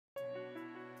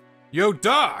Yo,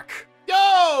 Doc!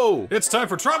 Yo! It's time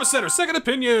for Trauma Center Second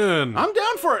Opinion! I'm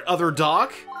down for it, other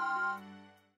Doc.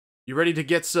 You ready to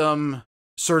get some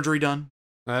surgery done?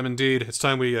 I'm indeed. It's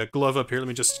time we glove up here. Let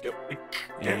me just go.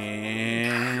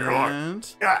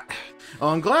 And... Oh,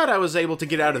 I'm glad I was able to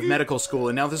get out of medical school,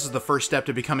 and now this is the first step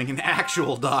to becoming an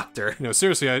actual doctor. You know,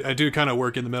 seriously, I do kind of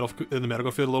work in the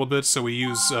medical field a little bit, so we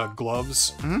use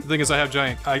gloves. Mm-hmm. The thing is, I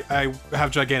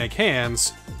have gigantic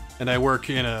hands, and I work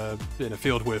in a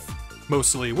field with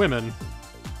mostly women,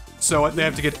 so they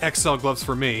have to get XL gloves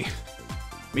for me.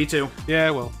 Me too. Yeah,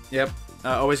 well. Yep.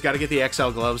 Always got to get the XL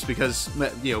gloves because,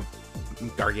 you know,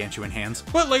 gargantuan hands.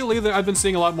 But lately, I've been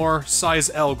seeing a lot more size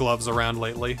L gloves around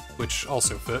lately, which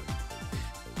also fit.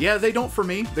 Yeah, they don't for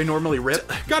me. They normally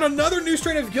rip. Got another new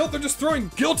strain of guilt. They're just throwing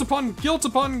guilt upon guilt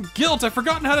upon guilt. I've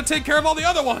forgotten how to take care of all the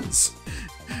other ones.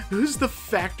 Who's the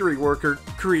factory worker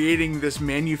creating this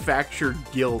manufactured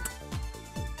guilt?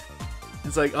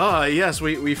 It's like, yes,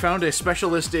 we found a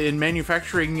specialist in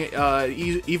manufacturing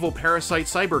evil parasite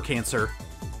cyber cancer.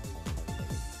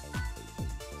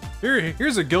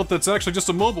 Here's a guilt that's actually just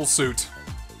a mobile suit.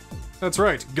 That's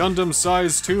right,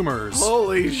 Gundam-sized tumors.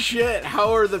 Holy shit,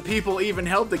 how are the people even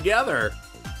held together?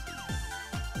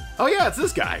 Oh yeah, it's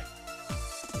this guy.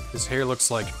 His hair looks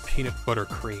like peanut butter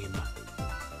cream.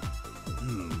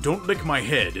 Don't lick my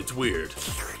head, it's weird.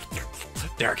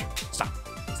 Derek, stop.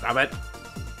 Stop it.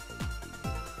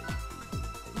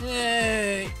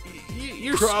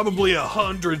 You're probably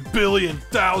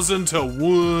 100,000,000,000 to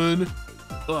 1.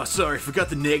 Oh, sorry, forgot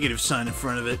the negative sign in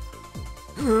front of it.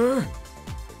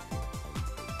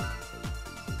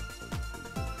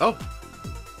 Oh.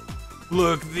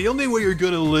 Look, the only way you're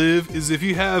gonna live is if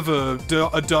you have a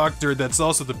doctor that's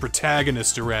also the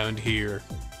protagonist around here.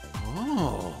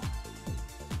 Oh.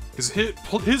 Because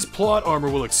his plot armor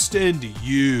will extend to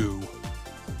you.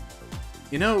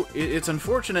 You know, it's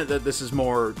unfortunate that this is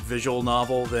more visual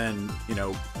novel than, you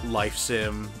know, life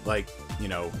sim, like, you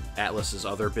know, Atlas's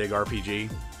other big RPG.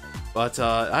 But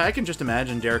I can just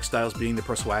imagine Derek Stiles being the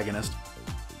protagonist.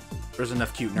 There's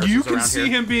enough cute nurses around here. You can see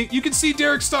him being. You can see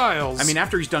Derek Stiles. I mean,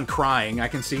 after he's done crying, I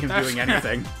can see him doing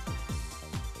anything.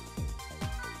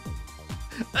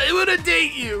 I want to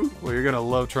date you. Well, you're gonna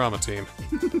love Trauma Team.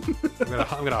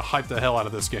 I'm gonna hype the hell out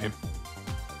of this game.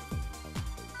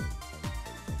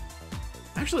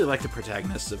 I actually like the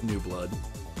protagonists of New Blood,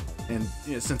 and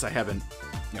you know, since I haven't,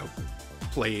 you know,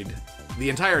 played the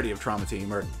entirety of Trauma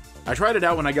Team, or I tried it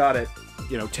out when I got it,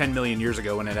 you know, 10 million years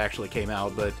ago when it actually came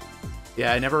out, but.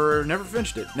 Yeah, I never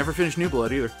finished it. Never finished New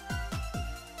Blood either.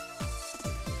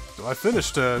 So I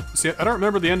finished, see, I don't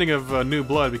remember the ending of New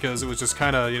Blood because it was just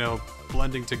kind of, you know,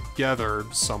 blending together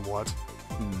somewhat.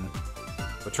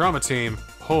 But Trauma Team,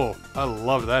 oh, I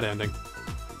loved that ending.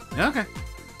 Okay.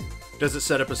 Does it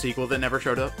set up a sequel that never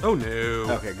showed up? Oh,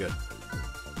 no. Okay, good.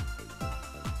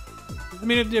 I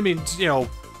mean, you know,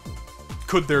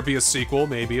 could there be a sequel,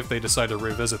 maybe, if they decide to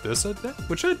revisit this,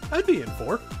 which I'd be in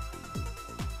for.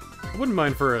 I wouldn't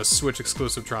mind for a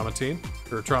Switch-exclusive Trauma Team,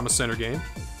 or a Trauma Center game.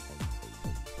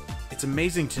 It's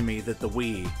amazing to me that the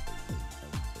Wii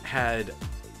had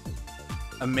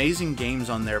amazing games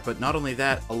on there, but not only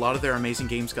that, a lot of their amazing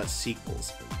games got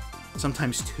sequels.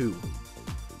 Sometimes 2.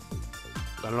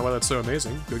 I don't know why that's so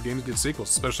amazing. Good games get sequels,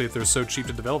 especially if they're so cheap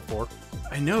to develop for.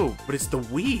 I know, but it's the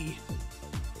Wii.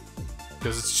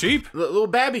 Because it's cheap. The little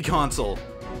babby console.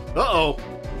 Uh-oh.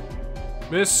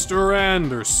 Mr.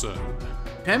 Anderson.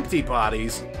 Peepti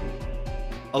bodies,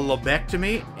 a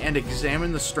lobectomy, and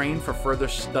examine the strain for further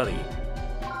study.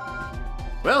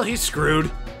 Well, he's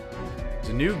screwed. There's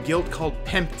a new guild called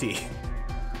Peepti.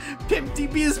 Peepti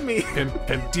Beezmi.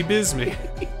 Peepti Beezmi.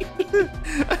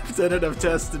 I've done enough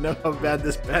tests to know how bad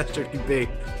this bastard can be,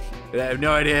 and I have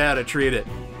no idea how to treat it.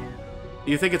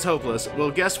 You think it's hopeless?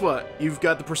 Well, guess what? You've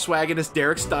got the protagonist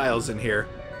Derek Stiles in here.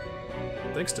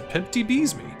 Thanks to Peepti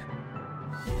Beezmi.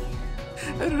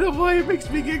 I don't know why it makes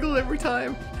me giggle every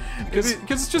time. Because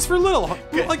it's just for little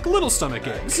stomach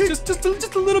aches. Just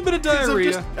a little bit of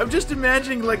diarrhea. I'm just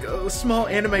imagining like a small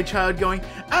anime child going,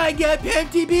 "I got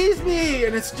Peepti Beezmi,"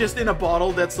 and it's just in a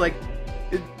bottle that's like,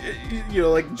 you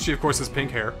know, like. She of course has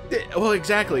pink hair. Well,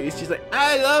 exactly. She's like,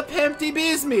 "I love Peepti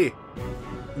Beezmi,"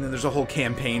 and then there's a whole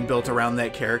campaign built around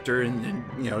that character, and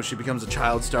you know she becomes a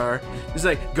child star. It's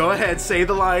like, "Go ahead, say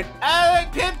the line, I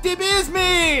like Peepti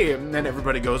Beezmi," and then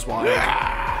everybody goes wild.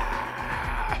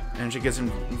 And she gets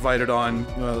invited on,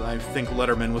 well, I think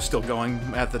Letterman was still going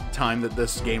at the time that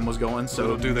this game was going, so...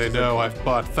 Little do they know, I've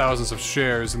bought thousands of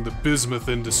shares in the bismuth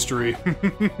industry.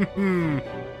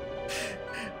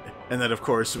 And then, of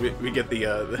course, we get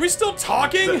the we still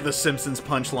talking? The Simpsons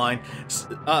punchline.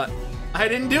 I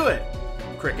didn't do it.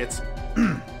 Crickets.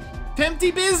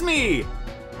 Peepti Beezmi!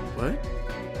 What?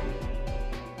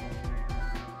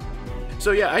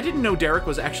 So yeah, I didn't know Derek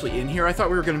was actually in here. I thought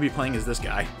we were going to be playing as this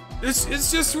guy. It's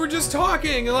just, we're just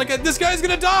talking. Like, this guy's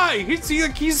gonna die.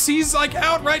 He's like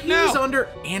out right now. He's under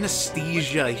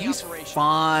anesthesia. He's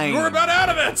fine. We're about out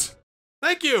of it.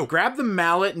 Thank you. Grab the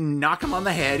mallet and knock him on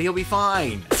the head. He'll be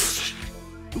fine.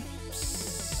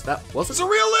 Oops. That wasn't... It's a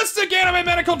realistic anime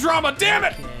medical drama, damn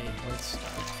it! Okay, let's start.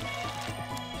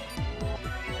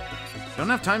 Don't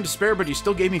have time to spare, but you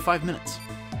still gave me 5 minutes.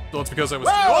 Well, it's because I was...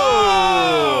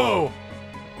 Whoa!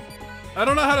 I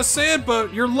don't know how to say it,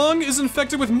 but your lung is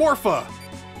infected with morpha.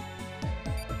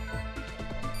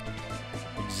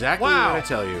 Exactly Wow. what I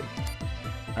tell you.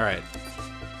 All right.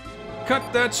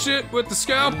 Cut that shit with the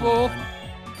scalpel.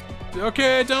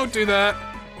 Okay, don't do that.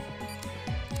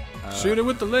 Shoot it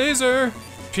with the laser.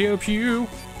 Pew pew.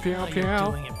 Pew You're pew.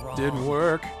 doing it wrong. Didn't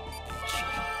work.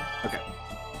 Okay.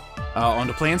 On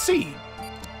to plan C.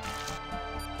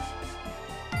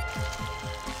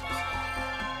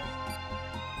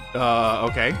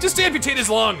 Okay. Just amputate his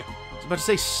lung. I was about to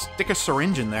say, stick a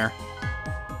syringe in there.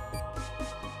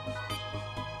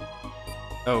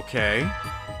 Okay.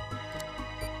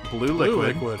 Blue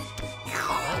liquid.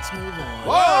 Let's move on.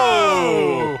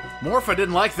 Whoa! Morpha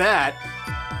didn't like that.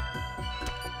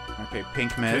 Okay,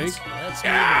 pink meds. Pink. Let's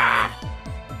move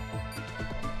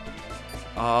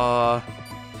on.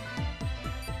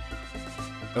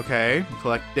 Okay,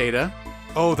 collect data.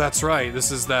 Oh, that's right.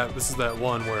 This is that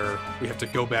one where we have to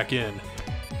go back in.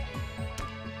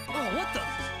 Oh, what the?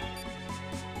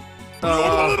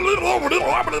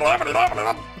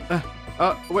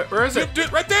 Where is it? Do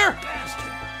it right there.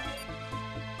 Bastard.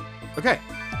 Okay.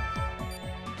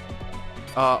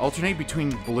 Alternate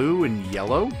between blue and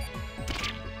yellow.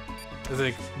 I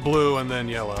think blue and then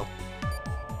yellow.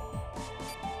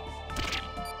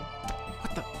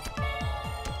 What the?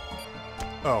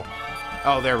 Oh.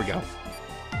 Oh, there we go.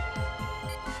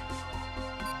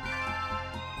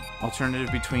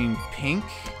 Alternative between pink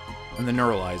and the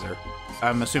neuralizer.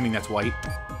 I'm assuming that's white.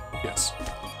 Yes.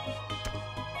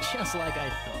 Just like I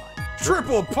thought.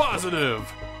 Triple positive.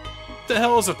 What the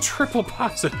hell is a triple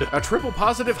positive? A triple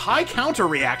positive high counter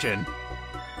reaction.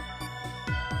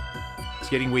 It's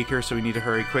getting weaker, so we need to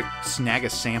hurry. Quick, snag a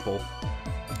sample.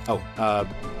 Oh, got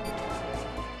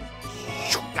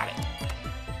it.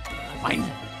 Mine.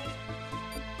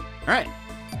 All right.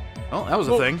 Well, that was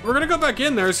a thing. We're gonna go back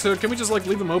in there, so can we just like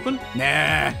leave them open?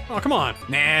 Nah. Oh, come on.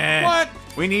 Nah. What?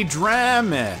 We need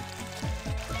drama.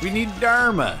 We need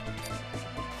dharma.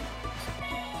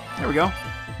 There we go.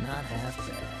 Not half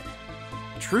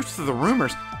bad. Truth to the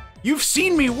rumors. You've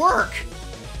seen me work.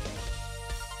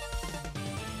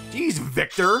 Jeez,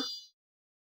 Victor.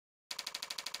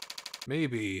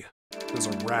 Maybe there's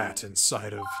a rat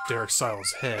inside of Derek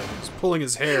Siles' head. He's pulling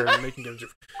his hair and making him.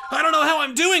 I don't know how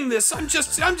I'm doing this. I'm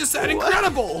just that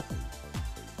incredible.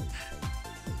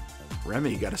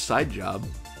 Remy got a side job.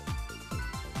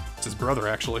 It's his brother,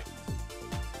 actually.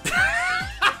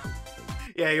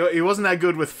 Yeah, he wasn't that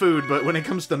good with food, but when it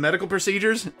comes to medical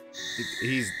procedures,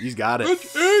 he's got it.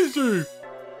 It's easy.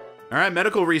 All right,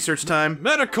 medical research time.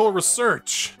 Medical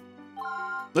research.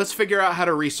 Let's figure out how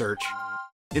to research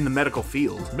in the medical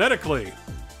field. Medically.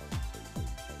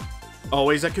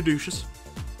 Always at Caduceus.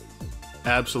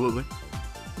 Absolutely.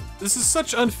 This is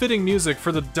such unfitting music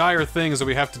for the dire things that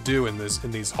we have to do in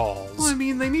these halls. Well, I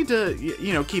mean, they need to,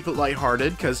 you know, keep it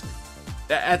lighthearted, because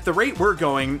at the rate we're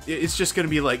going, it's just going to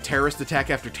be like terrorist attack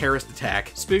after terrorist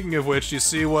attack. Speaking of which, you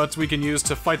see what we can use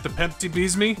to fight the Peepti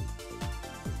Beezmi?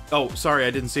 Oh, sorry,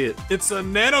 I didn't see it. It's a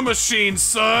nanomachine,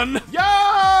 son!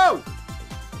 Yo!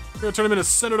 We're gonna turn him into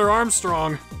Senator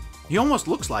Armstrong. He almost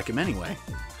looks like him anyway.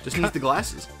 Just needs the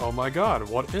glasses. Oh my god,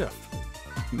 what if?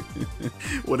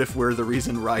 What if we're the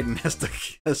reason Raiden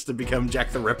has to become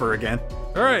Jack the Ripper again?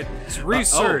 Alright, it's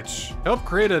research. Help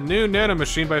create a new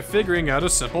nanomachine by figuring out a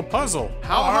simple puzzle.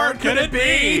 How hard can it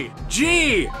be?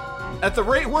 Gee! At the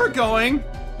rate we're going...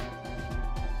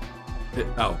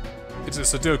 Oh. It's a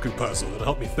Sudoku puzzle. It'll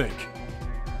help me think.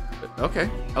 Okay.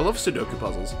 I love Sudoku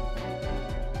puzzles.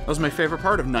 That was my favorite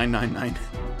part of 999.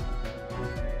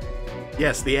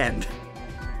 Yes, the end.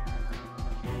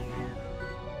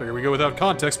 Figure we go without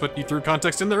context, but you threw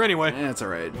context in there anyway. That's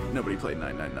alright. Nobody played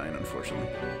 999, unfortunately.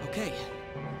 Okay,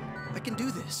 I can do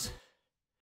this.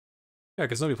 Yeah,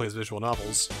 because nobody plays visual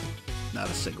novels. Not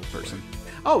a single person.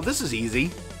 Oh, this is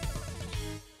easy.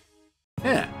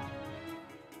 Yeah.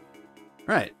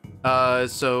 Right.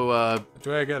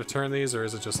 Do I gotta turn these, or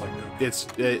is it just like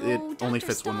that? It only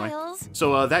fits one way.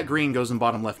 So, that green goes in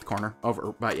bottom left corner,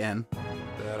 over by N.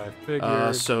 That I've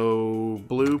Figured. So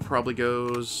blue probably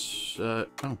goes. Oh,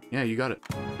 yeah, you got it.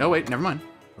 No, wait, never mind.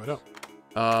 I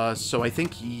don't. So I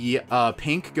think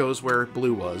pink goes where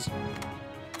blue was.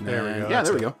 There we go. Yeah,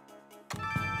 there we go.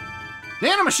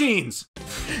 Nanomachines!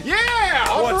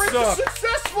 Yeah! What's Operation up?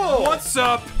 successful! What's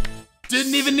up?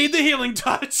 Didn't even need the healing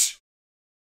touch.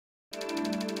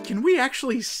 Can we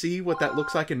actually see what that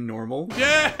looks like in normal?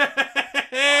 Yeah.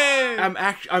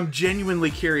 I'm genuinely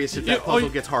curious if that puzzle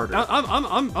gets harder.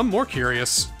 I'm more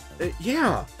curious.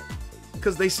 Yeah,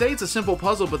 because they say it's a simple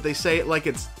puzzle, but they say it like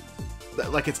it's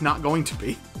not going to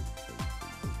be.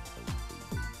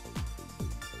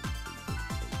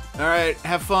 All right,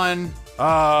 have fun.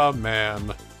 Ah,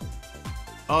 man.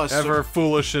 Oh, Ever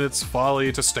foolish in its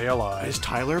folly to stay alive. Is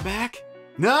Tyler back?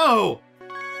 No.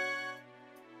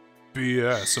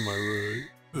 BS, am I right?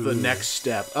 The next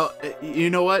step. Oh, you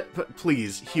know what?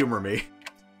 Please humor me.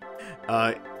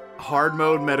 Hard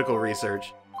mode medical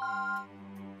research.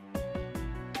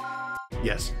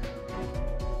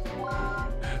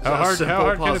 How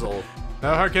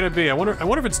hard can it be? I wonder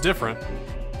if it's different.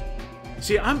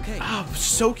 See, I'm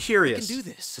so curious. I can do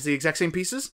this. Is it the exact same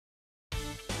pieces?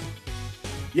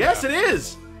 Yes, it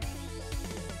is.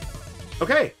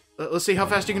 Okay, let's see how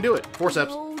fast you can do it.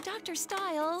 Forceps. Oh, Dr.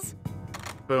 Styles.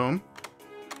 Boom.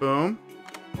 Boom.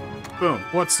 Boom.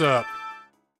 What's up?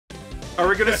 Are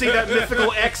we gonna see that mythical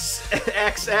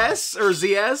XS or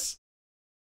ZS?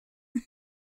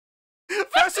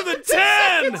 Faster than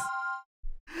 10!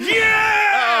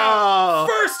 Yeah! Oh.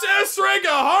 First S rank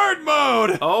of hard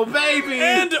mode! Oh, baby!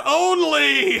 And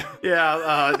only!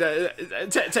 Yeah,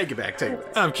 take it back, take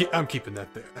it back. I'm keeping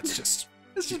that there. That's just...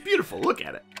 This is beautiful, look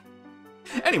at it.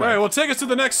 Anyway. Alright, well, take us to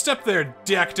the next step there,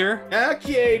 Doctor.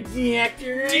 Okay,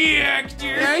 Doctor.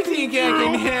 Doctor! I think I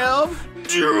can help.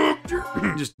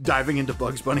 Doctor! Just diving into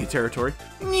Bugs Bunny territory.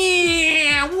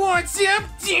 Yeah, what's up,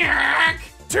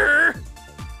 Doctor?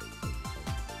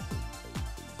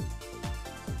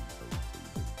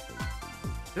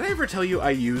 Did I ever tell you I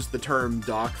used the term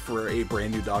doc for a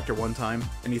brand new doctor one time,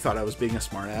 and you thought I was being a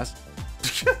smartass?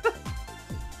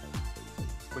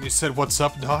 When you said, what's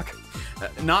up, Doc?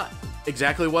 Not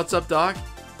exactly what's up, Doc.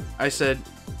 I said,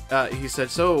 he said,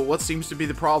 so what seems to be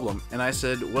the problem? And I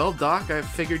said, well, Doc, I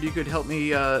figured you could help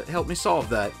me solve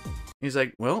that. He's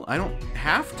like, well, I don't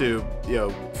have to,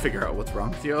 figure out what's wrong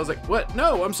with you. I was like, what?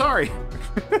 No, I'm sorry.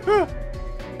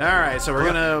 Alright, so we're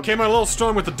gonna... Came out a little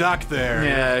strong with the doc there.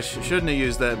 Yeah, shouldn't have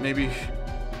used that. Maybe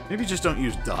just don't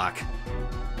use doc.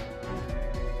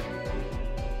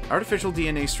 Artificial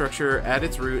DNA structure at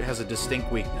its root has a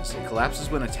distinct weakness. It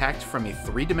collapses when attacked from a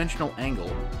three-dimensional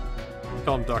angle.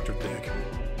 Call him Dr. Dick.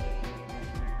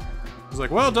 He's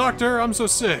like, well, Doctor, I'm so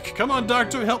sick. Come on,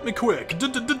 Doctor, help me quick.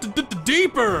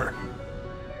 Deeper!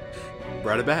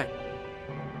 Brought it back.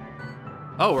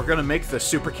 Oh, we're gonna make the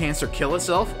super cancer kill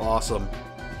itself? Awesome.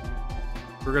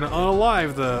 We're gonna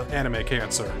unalive the anime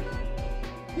cancer.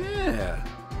 Yeah.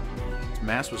 Its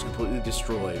mass was completely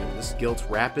destroyed. This gilt's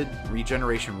rapid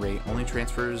regeneration rate only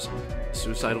transfers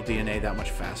suicidal DNA that much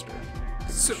faster.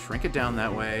 So, shrink it down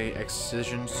that way.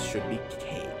 Excisions should be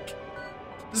cake.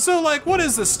 So, like, what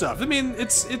is this stuff? I mean,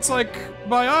 it's like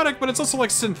biotic, but it's also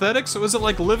like synthetic. So is it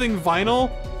like living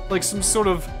vinyl? Like some sort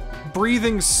of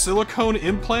breathing silicone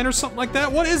implant or something like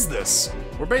that? What is this?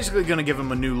 We're basically gonna give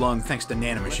him a new lung thanks to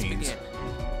nanomachines.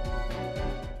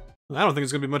 I don't think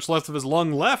there's gonna be much left of his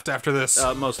lung left after this.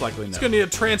 Most likely no. He's gonna need a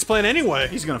transplant anyway.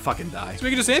 He's gonna fucking die. So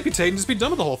we can just amputate and just be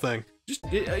done with the whole thing. Just,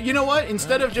 you know what?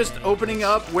 Instead of just opening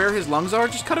up where his lungs are,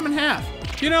 just cut him in half.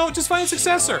 You know, just find a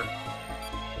successor.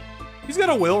 He's got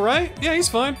a will, right? Yeah, he's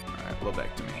fine. Alright, blow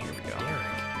back to me. Here we go.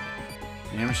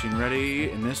 Nanomachine ready.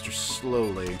 Administer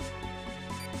slowly.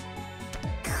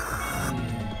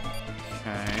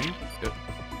 Okay.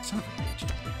 Son of a bitch.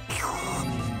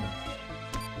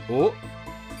 Oh.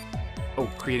 Oh,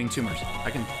 creating tumors.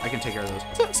 I can take care of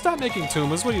those. Stop making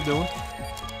tumors. What are you doing?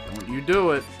 Don't you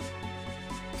do it.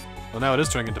 Well, now it is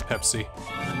turning into Pepsi.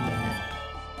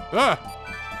 Ah!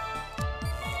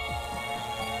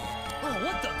 Oh,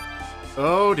 what the?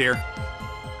 Oh dear.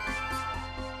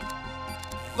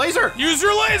 Laser! Use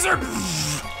your laser!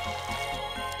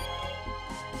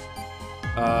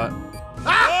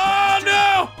 Oh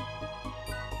no!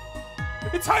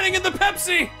 It's hiding in the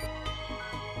Pepsi!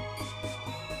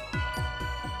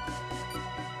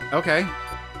 Okay.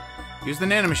 Use the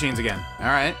nanomachines again.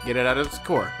 Alright, get it out of its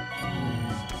core.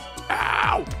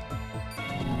 Ow!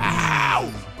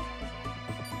 Ow!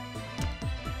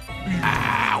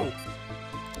 Ow!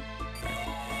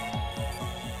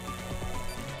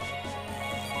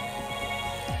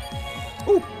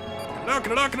 Ooh! Get it out,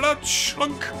 get it out, get it out!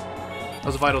 Shlunk!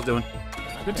 How's the vitals doing?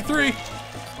 53!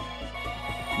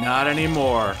 Not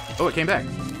anymore. Oh, it came back.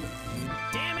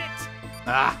 Damn it!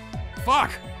 Ah.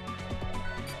 Fuck!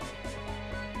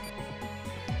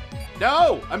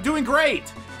 No! I'm doing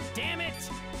great! Damn it!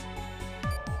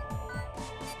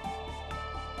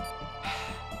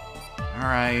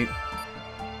 Alright.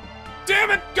 Damn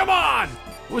it! Come on!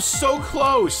 It was so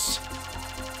close!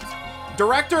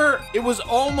 Director, it was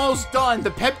almost done. The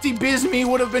Peepti Beezmi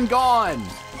would have been gone.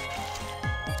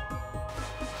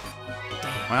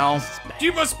 Well.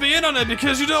 You must be in on it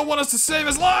because you don't want us to save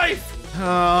his life!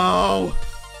 Oh.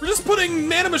 We're just putting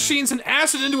nanomachines and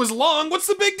acid into his lung. What's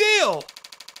the big deal?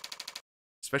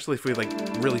 Especially if we, like,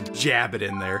 really jab it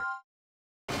in there.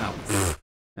 Oh.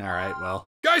 Alright, well.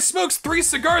 Guy smokes 3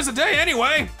 cigars a day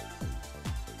anyway!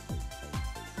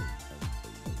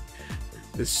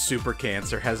 This super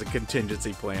cancer has a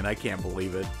contingency plan. I can't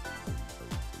believe it.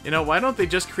 You know, why don't they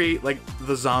just create, like,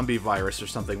 the zombie virus or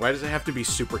something? Why does it have to be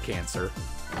super cancer?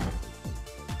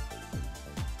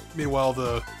 Meanwhile,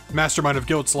 the mastermind of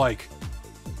guilt's like,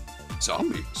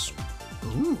 zombies.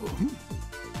 Ooh.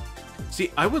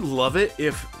 See, I would love it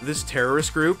if this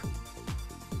terrorist group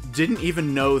didn't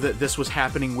even know that this was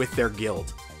happening with their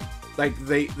guild. Like,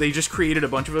 they just created a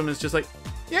bunch of them and it's just like,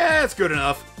 yeah, it's good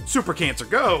enough. Super cancer,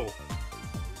 go!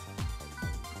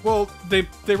 Well, they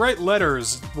write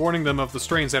letters warning them of the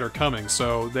strains that are coming,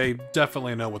 so they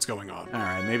definitely know what's going on.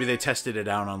 Alright, maybe they tested it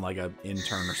out on, like, an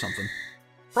intern or something.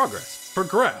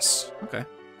 Progress. Okay.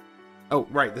 Oh,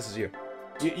 right, this is you.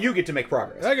 You get to make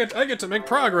progress. I get to make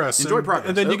progress. Enjoy progress.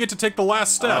 And then Oh. you get to take the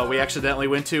last step. Oh, we accidentally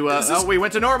went to, we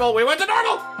went to normal! We went to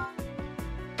normal!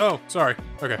 Oh, sorry.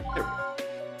 Okay. There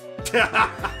we go.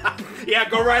 Yeah,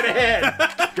 go right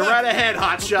ahead. Go right ahead,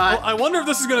 hotshot. Well, I wonder if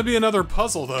this is going to be another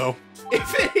puzzle, though.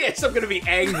 If it is, I'm gonna be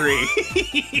angry.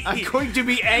 I'm going to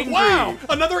be angry. Wow!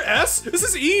 Another S? This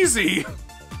is easy!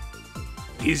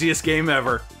 Easiest game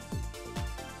ever.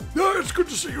 Yeah, it's good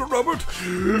to see you, Robert.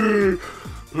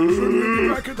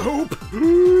 Back at Hope.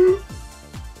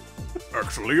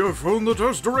 Actually, I found that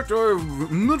as director, I've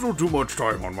a little too much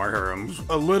time on my hands.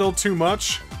 A little too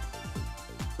much?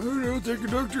 I don't think a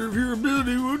doctor of your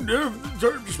ability wouldn't have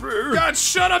the time to spare. God,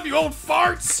 shut up, you old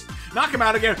farts! Knock him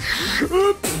out again.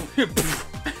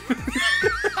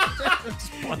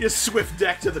 You swift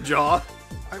deck to the jaw.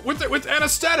 With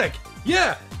anesthetic!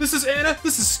 Yeah! This is Anna,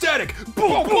 this is static!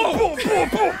 Boom, boom, boom, boom,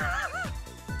 boom!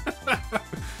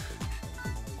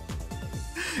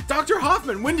 Dr.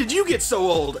 Hoffman, when did you get so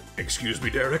old? Excuse me,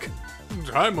 Derek.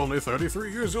 I'm only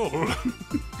 33 years old.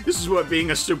 This is what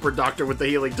being a super doctor with the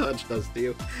healing touch does to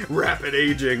you. Rapid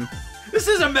aging. This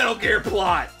is a Metal Gear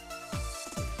plot.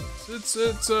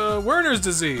 It's Werner's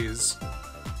disease.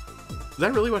 Is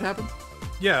that really what happened?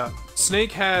 Yeah,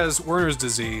 Snake has Werner's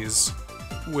disease,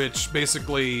 which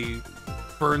basically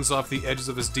burns off the edges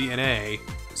of his DNA,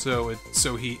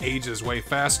 so he ages way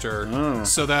faster. Oh.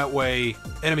 So that way,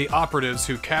 enemy operatives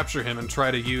who capture him and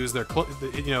try to use their,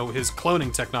 his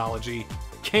cloning technology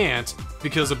can't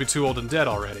because they'll be too old and dead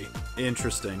already.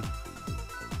 Interesting.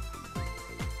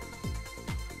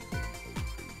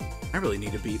 I really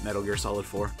need to beat Metal Gear Solid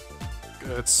 4.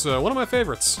 It's one of my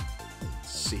favorites.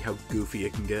 See how goofy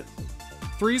it can get.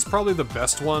 3's probably the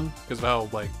best one because of how,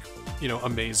 like,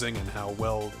 amazing and how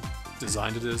well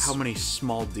designed it is. How many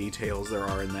small details there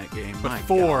are in that game. But My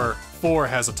 4 God.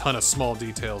 has a ton of small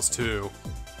details too.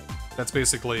 That's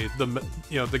basically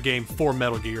the game for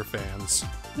Metal Gear fans.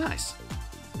 Nice.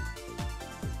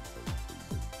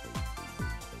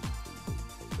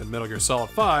 And Metal Gear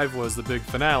Solid 5 was the big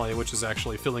finale, which is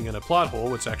actually filling in a plot hole,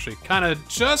 which actually kind of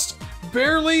just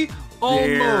barely,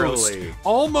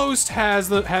 almost has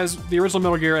the original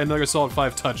Metal Gear and Metal Gear Solid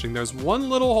 5 touching. There's one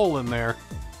little hole in there,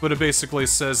 but it basically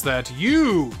says that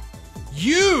you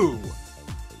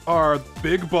are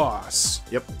Big Boss.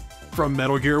 Yep. From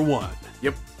Metal Gear 1.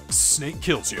 Yep. Snake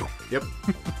kills you. Yep.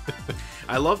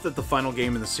 I love that the final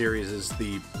game in the series is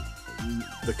the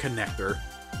connector,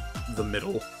 the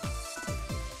middle.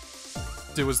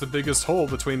 It was the biggest hole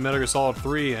between Metal Gear Solid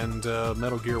 3 and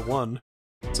Metal Gear 1.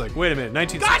 It's like, wait a minute,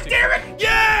 1960. God damn it!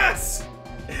 Yes!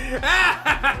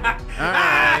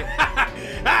 Alright.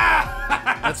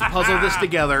 Let's puzzle this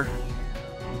together.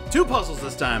 2 puzzles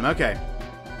this time, okay.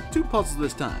 2 puzzles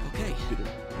this time. Okay,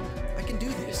 I can do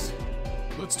this.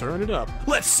 Let's turn it up.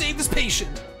 Let's save this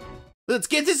patient. Let's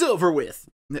get this over with.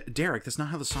 Derek, that's not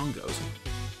how the song goes.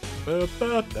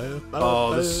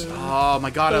 Oh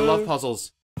my god, I love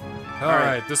puzzles.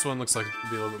 Alright, this one looks like it could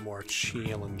be a little bit more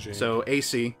challenging. So,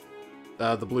 AC.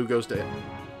 The blue goes to...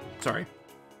 Sorry.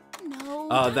 No,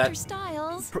 that- Dr.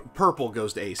 Styles. Purple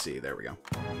goes to AC. There we go.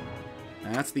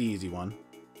 And that's the easy one.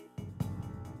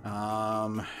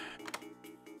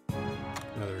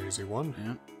 Another easy one.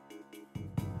 Yeah.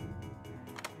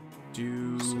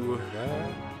 Do... So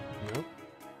that... Nope.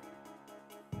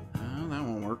 That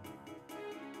won't work.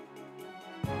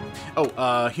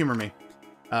 Oh, humor me.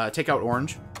 Take out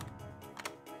orange.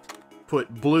 Put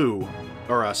blue,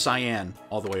 or cyan,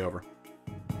 all the way over.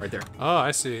 Right there. Oh, I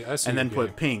see. I see. And then your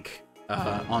put pink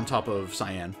on top of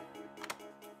cyan.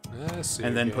 game. I see.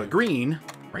 And your then put game. green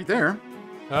right there.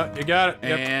 You got it.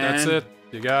 Yep, that's And- it.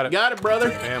 You got it. Got it, brother.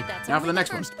 Bam. That's Now for only the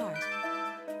next one. first part.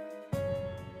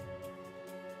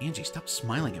 Angie, stop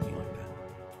smiling at me like that.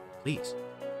 Please.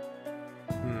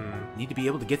 Hmm. Need to be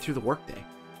able to get through the workday.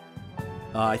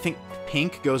 I think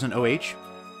pink goes in OH.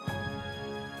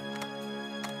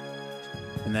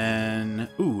 And then...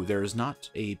 Ooh, there's not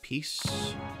a piece.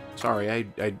 Sorry,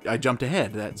 I jumped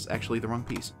ahead. That's actually the wrong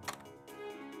piece.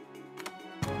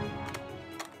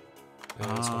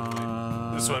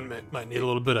 Yeah, this one might need a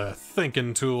little bit of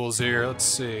thinking tools here. Let's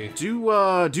see.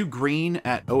 Do green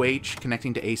at OH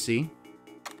connecting to AC.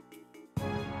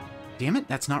 Damn it,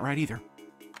 that's not right either.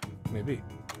 Maybe.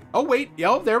 Oh, wait.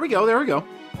 Oh, there we go. There we go.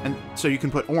 And so you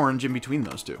can put orange in between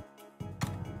those two.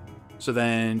 So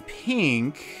then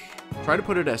pink... Try to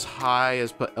put it as high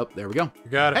as... Oh, there we go.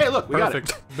 You got it. Hey, look, we got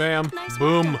Perfect. it. Bam. Nice work,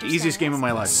 Boom. Dr. Easiest game of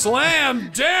my life. Slam.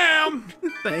 Damn.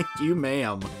 Thank you,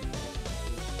 ma'am.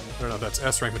 I don't know if that's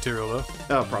S rank material though.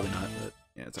 Oh, probably not, but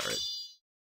yeah, it's alright.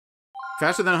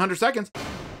 Faster than 100 seconds.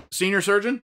 Senior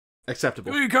surgeon?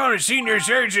 Acceptable. We call it senior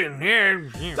surgeon.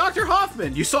 Yeah. Dr.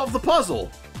 Hoffman, you solved the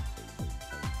puzzle!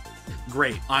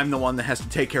 Great, I'm the one that has to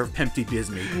take care of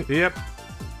Beezmi. Yep.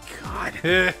 God.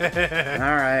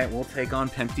 Alright, we'll take on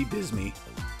Beezmi.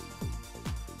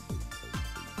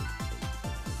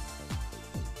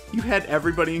 You had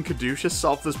everybody in Caduceus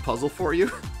solve this puzzle for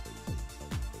you?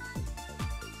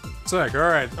 Sick. All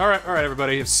right,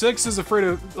 everybody. If 6 is afraid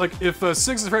of, like, if 6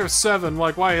 is afraid of 7,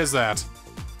 like, why is that?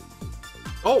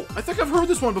 Oh, I think I've heard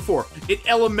this one before. In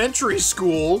elementary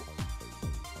school.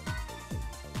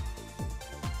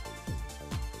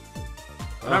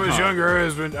 When I was younger,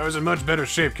 I was in much better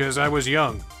shape because I was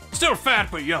young. Still fat,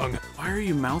 but young. Why are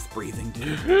you mouth breathing,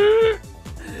 dude?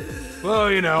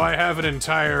 Well, you know, I have an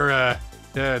entire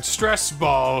stress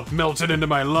ball melted into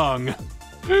my lung.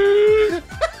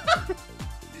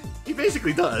 He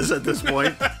basically does at this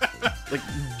point. Like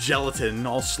gelatin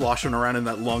all sloshing around in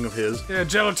that lung of his. Yeah,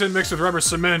 gelatin mixed with rubber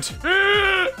cement.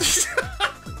 I've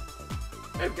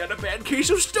got a bad case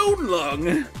of stone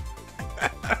lung.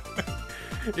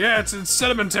 Yeah, it's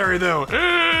sedimentary though.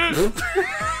 I'm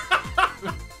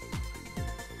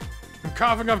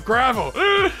coughing up gravel.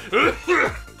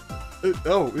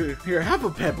 Here, have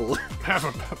a pebble. Have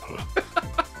a pebble.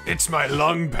 It's my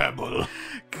lung pebble.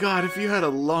 God, if you had a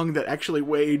lung that actually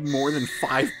weighed more than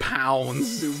 5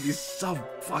 pounds, it would be so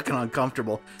fucking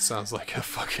uncomfortable. Sounds like a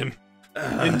fucking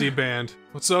indie band.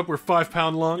 What's up? We're 5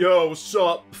 pound lung. Yo, what's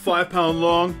up? 5 pound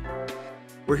lung.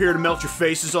 We're here to melt your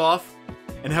faces off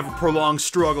and have a prolonged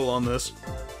struggle on this.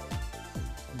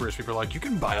 British people are like, you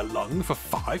can buy a lung for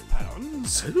 5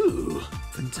 pounds? Ooh,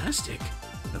 fantastic.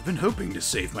 I've been hoping to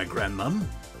save my grandmum.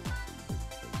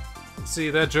 See,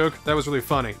 that joke, that was really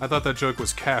funny. I thought that joke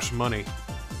was cash money.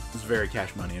 It's very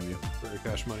cash money of you. Very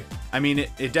cash money. I mean,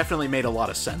 it definitely made a lot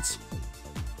of sense.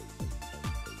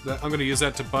 I'm gonna use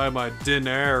that to buy my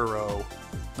dinero.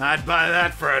 I'd buy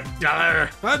that for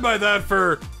 $1. I'd buy that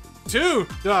for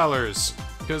 $2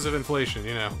 because of inflation,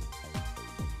 you know.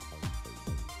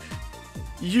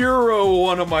 You're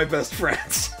one of my best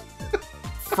friends.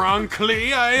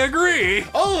 Frankly, I agree.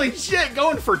 Holy shit,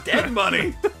 going for dead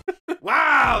money.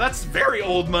 Wow, that's very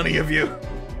old money of you.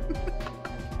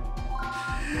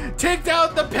 Take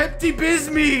out the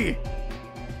Beezmi.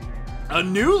 A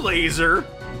new laser?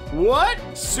 What?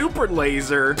 Super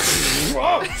laser.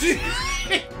 Whoa.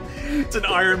 It's an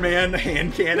Iron Man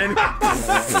hand cannon.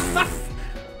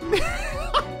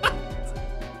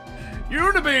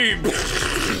 Unibeam.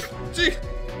 Gee.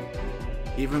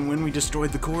 Even when we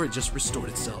destroyed the core, it just restored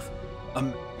itself.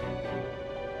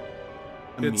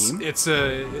 It's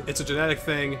a genetic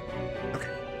thing. Okay.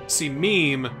 See,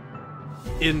 meme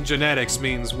in genetics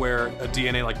means where a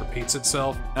DNA like repeats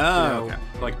itself. Oh, okay.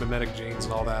 Like mimetic genes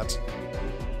and all that.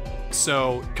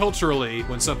 So culturally,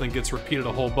 when something gets repeated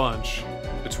a whole bunch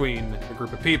between a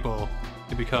group of people,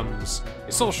 it becomes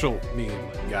a social meme.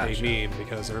 Gotcha. A meme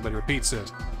because everybody repeats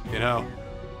it. You know.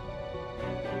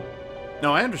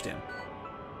 No, I understand.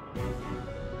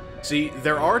 See,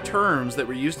 there are terms that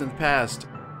were used in the past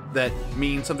that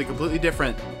mean something completely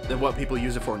different than what people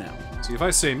use it for now. See, if I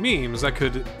say memes, that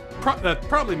could that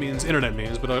probably means internet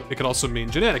memes, but it could also mean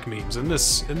genetic memes in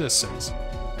this sense.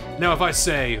 Now, if I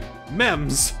say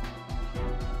memes,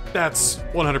 That's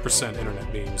 100%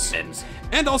 internet memes. Memes.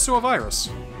 And also a virus.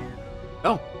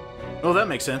 Oh. Well, that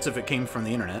makes sense if it came from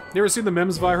the internet. You ever seen the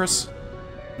memes virus?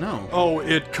 No. Oh,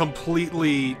 it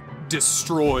completely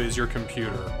destroys your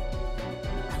computer.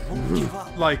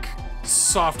 Like,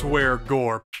 software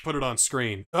gore. Put it on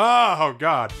screen. Oh,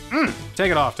 God.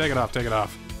 Take it off, take it off, take it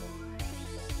off.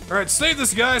 Alright, save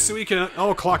this guy so we can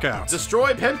clock out.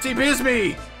 Destroy Peepti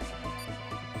Beezmi!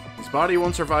 His body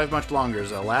won't survive much longer.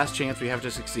 It's the last chance we have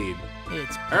to succeed.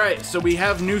 Alright, so we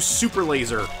have new super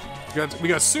laser. We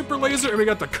got super laser and we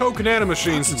got the Coke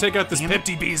nanomachines to take out this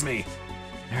Peepti Beezmi.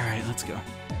 Alright, let's go.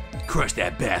 Crush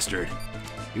that bastard.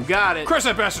 You got it. Crush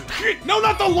that bastard. No,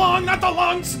 not the lung, not the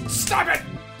lungs. Stop it.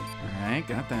 Alright,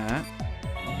 got that.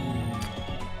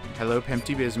 Hello,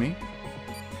 Peepti Beezmi.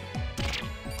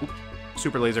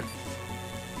 Super laser.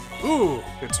 Ooh,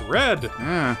 it's red.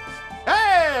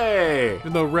 Hey!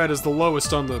 Even though red is the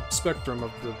lowest on the spectrum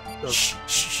of the...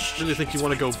 really think you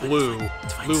want to go blue.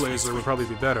 Blue laser would probably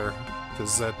be better,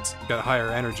 because that's got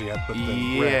higher energy output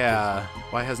than red. Yeah.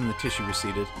 Why hasn't the tissue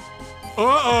receded?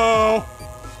 Uh-oh!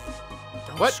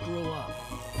 What? Screw up.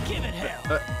 Give it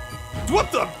hell.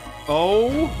 What the?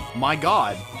 Oh my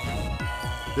god.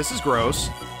 This is gross.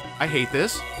 I hate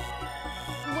this.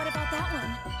 What about that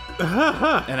one?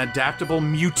 An adaptable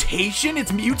mutation?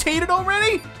 It's mutated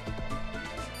already?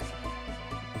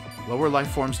 Lower life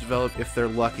forms develop if they're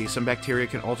lucky. Some bacteria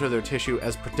can alter their tissue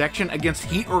as protection against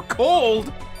heat or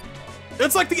cold.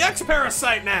 It's like the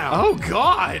X-Parasite now! Oh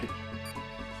god!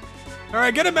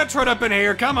 Alright, get a Metroid up in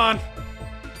here, come on!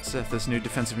 Seth, this new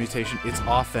defensive mutation, it's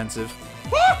offensive.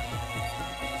 Whoa!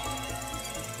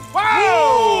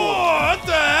 What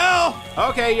the hell?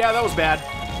 Okay, yeah, that was bad.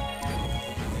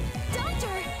 Doctor!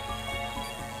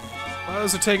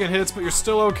 Those are taking hits, but you're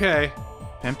still okay.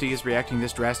 Peepti is reacting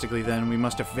this drastically, then we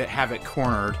must have it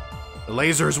cornered. The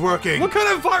laser is working! What kind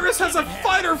of virus has a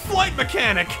fight or flight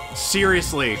mechanic?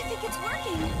 Seriously. I think it's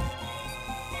working.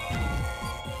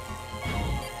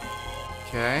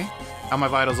 Okay. How my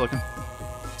vitals looking?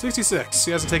 66.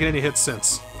 He hasn't taken any hits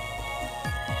since.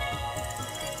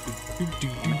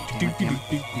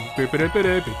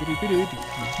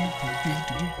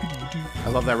 I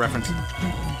love that reference.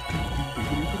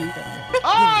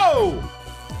 Oh!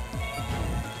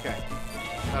 Okay.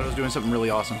 Thought it was doing something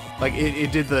really awesome. Like,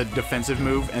 it did the defensive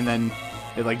move, and then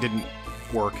it, like, didn't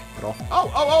work at all.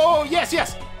 Oh, yes,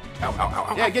 yes! Ow, ow, ow,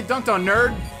 ow. Yeah, get dunked on,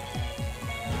 nerd!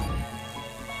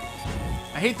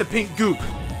 I hate the pink goop.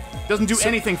 Doesn't do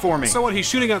anything for me. So what, he's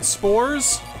shooting out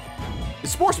spores?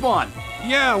 It's Spore Spawn!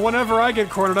 Yeah, whenever I get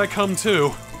cornered, I come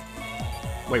too.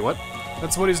 Wait, what?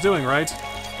 That's what he's doing, right?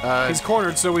 He's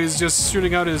cornered, so he's just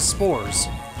shooting out his spores.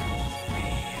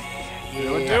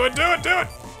 Do it, do it, do it, do it!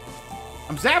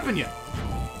 I'm zapping you!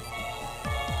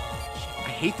 I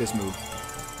hate this move.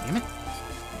 Damn it.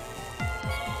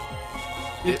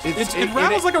 It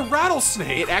rattles like a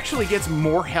rattlesnake! It actually gets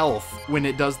more health when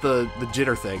it does the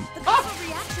jitter thing. The chemical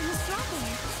reaction is dropping.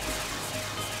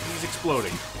 He's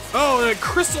exploding. Oh, and it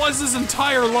crystallizes his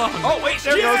entire lung! Oh, wait,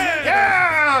 there it goes.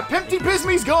 Yeah! Peepti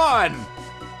Beezmi's gone!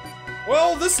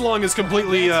 Well, this lung is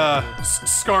completely,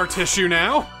 scar tissue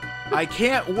now. I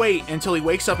can't wait until he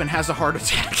wakes up and has a heart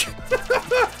attack.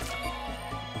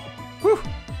 Whew.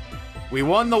 We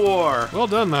won the war. Well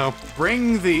done, though.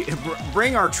 Bring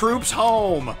our troops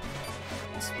home.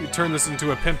 We turn this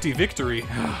into a Peepti victory.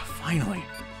 Finally.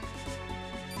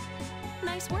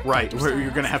 Nice work. Right, Dr.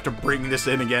 you're gonna have to bring this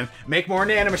in again. Make more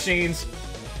nanomachines.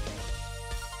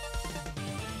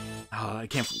 I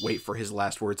can't wait for his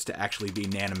last words to actually be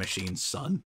nanomachine's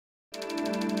son.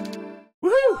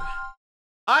 Woohoo!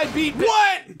 I beat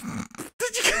what?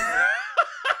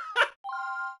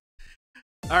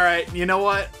 Alright, you know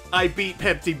what? I beat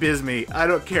Peepti Beezmi. I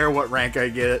don't care what rank I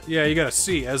get. Yeah, you got a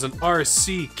C as an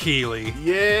RC Keeley.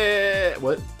 Yeah!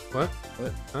 What? What?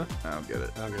 What? Huh? I don't get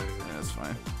it. Okay. Yeah, that's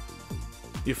fine.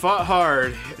 You fought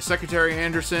hard. Secretary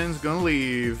Anderson's gonna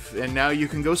leave, and now you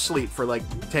can go sleep for like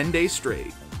 10 days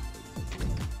straight.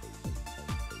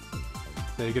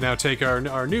 Now you can now take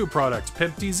our new product,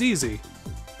 Peepti ZZ.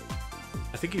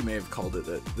 I think you may have called it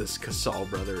that this Casal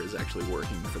brother is actually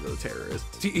working for the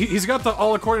terrorists. He's got the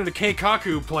all according to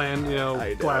Keikaku plan, you know,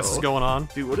 I know. glasses going on.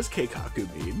 Dude, what does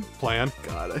Keikaku mean? Plan.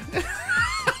 God.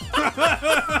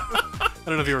 I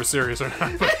don't know if you were serious or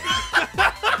not, but...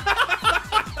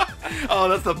 Oh,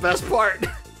 that's the best part.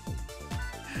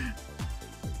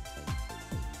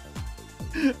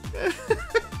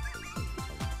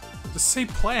 Just say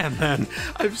plan, then.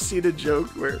 I've seen a joke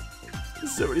where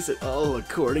somebody said, "Oh,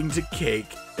 according to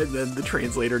cake," and then the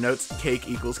translator notes, "Cake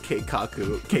equals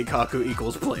Keikaku. Keikaku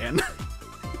equals plan."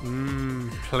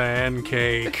 Plan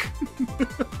cake.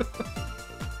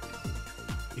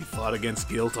 He fought against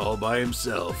guilt all by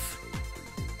himself.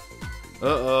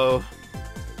 Uh-oh.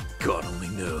 God only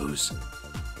knows.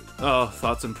 Oh,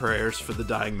 thoughts and prayers for the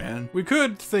dying man. We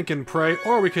could think and pray,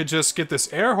 or we could just get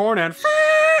this air horn and...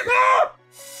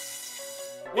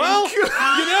 Well, you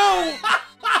know...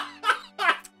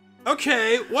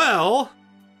 Okay, well...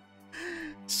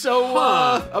 So,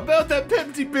 about that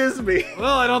Peepti Beezmi.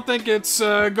 Well, I don't think it's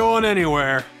going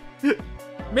anywhere.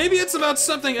 Maybe it's about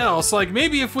something else. Like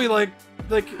maybe if we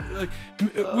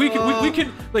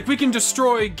we can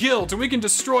destroy guilt and we can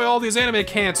destroy all these anime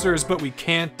cancers, but we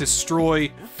can't destroy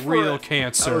real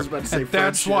cancer. I was about to say and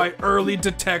that's why early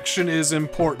detection is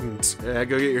important. Yeah,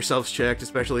 go get yourselves checked,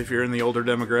 especially if you're in the older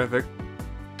demographic.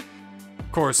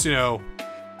 Of course, you know,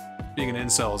 being an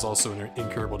incel is also an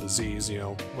incurable disease. You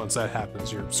know, once that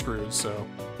happens, you're screwed. So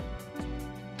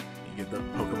you get the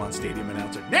Pokemon Stadium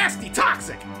announcer, nasty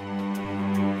toxic.